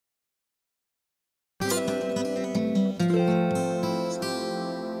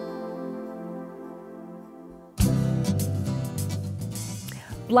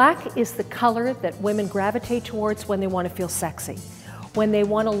Black is the color that women gravitate towards when they want to feel sexy, when they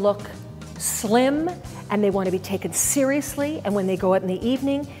want to look slim and they want to be taken seriously, and when they go out in the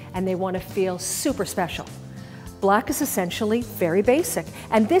evening and they want to feel super special. Black is essentially very basic,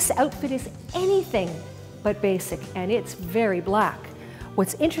 and this outfit is anything but basic, and it's very black.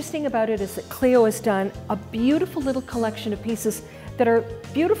 What's interesting about it is that Cleo has done a beautiful little collection of pieces that are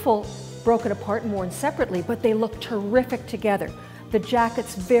beautiful broken apart and worn separately, but they look terrific together. The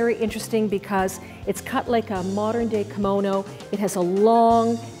jacket's very interesting because it's cut like a modern day kimono. It has a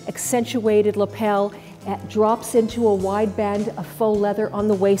long, accentuated lapel. It drops into a wide band of faux leather on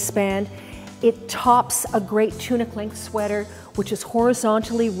the waistband. It tops a great tunic length sweater, which is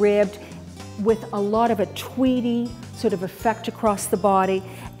horizontally ribbed with a lot of a tweedy sort of effect across the body.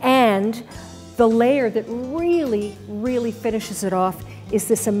 And the layer that really, really finishes it off is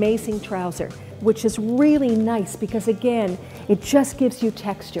this amazing trouser, which is really nice because, again, it just gives you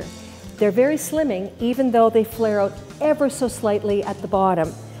texture. They're very slimming, even though they flare out ever so slightly at the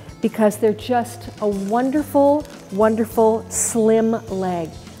bottom, because they're just a wonderful, wonderful slim leg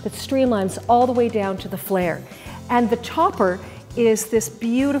that streamlines all the way down to the flare. And the topper is this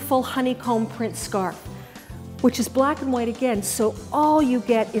beautiful honeycomb print scarf, which is black and white again, so all you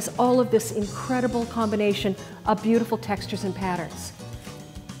get is all of this incredible combination of beautiful textures and patterns.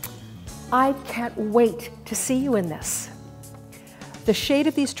 I can't wait to see you in this. The shade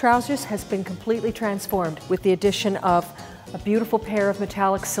of these trousers has been completely transformed with the addition of a beautiful pair of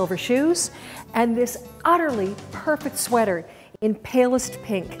metallic silver shoes and this utterly perfect sweater in palest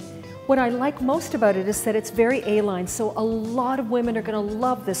pink. What I like most about it is that it's very A-line, so a lot of women are going to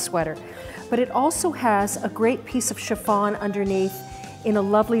love this sweater. But it also has a great piece of chiffon underneath in a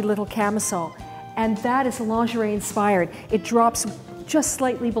lovely little camisole, and that is lingerie inspired. It drops just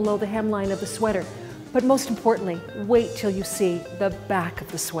slightly below the hemline of the sweater. But most importantly, wait till you see the back of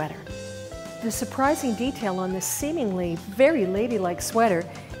the sweater. The surprising detail on this seemingly very ladylike sweater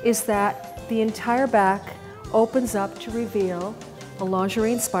is that the entire back opens up to reveal a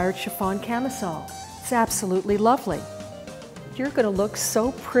lingerie-inspired chiffon camisole. It's absolutely lovely. You're going to look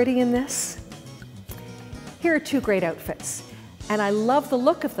so pretty in this. Here are two great outfits, and I love the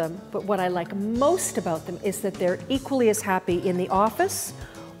look of them, but what I like most about them is that they're equally as happy in the office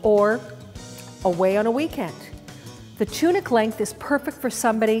or away on a weekend. The tunic length is perfect for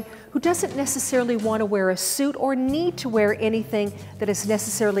somebody who doesn't necessarily want to wear a suit or need to wear anything that is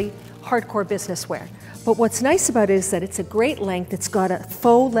necessarily hardcore business wear. But what's nice about it is that it's a great length. It's got a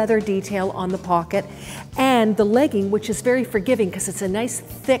faux leather detail on the pocket, and the legging, which is very forgiving because it's a nice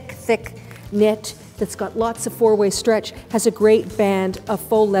thick knit that's got lots of four-way stretch, has a great band of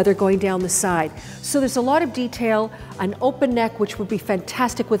faux leather going down the side. So there's a lot of detail, an open neck, which would be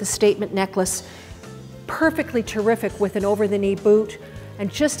fantastic with a statement necklace, perfectly terrific with an over-the-knee boot,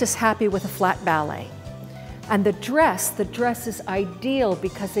 and just as happy with a flat ballet. And the dress is ideal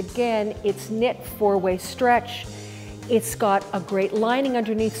because, again, it's knit four-way stretch. It's got a great lining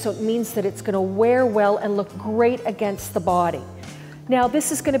underneath, so it means that it's going to wear well and look great against the body. Now,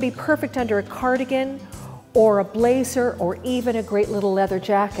 this is going to be perfect under a cardigan or a blazer or even a great little leather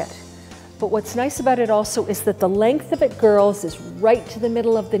jacket. But what's nice about it also is that the length of it, girls, is right to the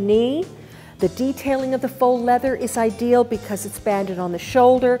middle of the knee. The detailing of the faux leather is ideal because it's banded on the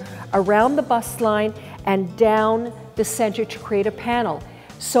shoulder, around the bust line, and down the center to create a panel.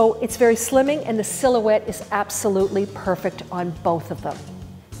 So it's very slimming, and the silhouette is absolutely perfect on both of them.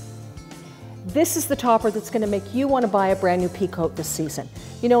 This is the topper that's going to make you want to buy a brand new peacoat this season.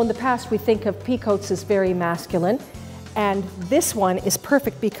 You know, in the past we think of peacoats as very masculine, and this one is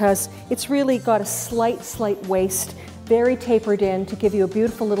perfect because it's really got a slight waist, very tapered in to give you a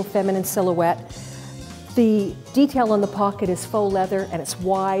beautiful little feminine silhouette. The detail on the pocket is faux leather and it's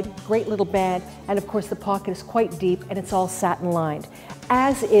wide, great little band, and of course the pocket is quite deep and it's all satin lined,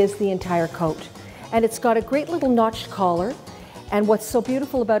 as is the entire coat. And it's got a great little notched collar, and what's so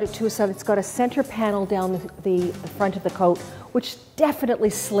beautiful about it too is that it's got a center panel down the front of the coat, which definitely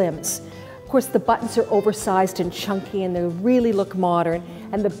slims. Of course the buttons are oversized and chunky and they really look modern,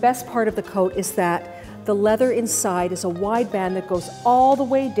 and the best part of the coat is that the leather inside is a wide band that goes all the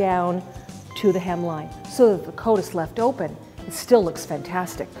way down to the hemline, so that the coat is left open. It still looks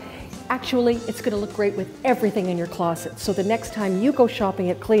fantastic. Actually, it's going to look great with everything in your closet. So the next time you go shopping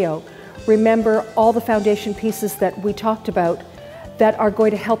at Cleo, remember all the foundation pieces that we talked about that are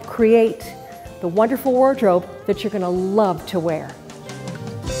going to help create the wonderful wardrobe that you're going to love to wear.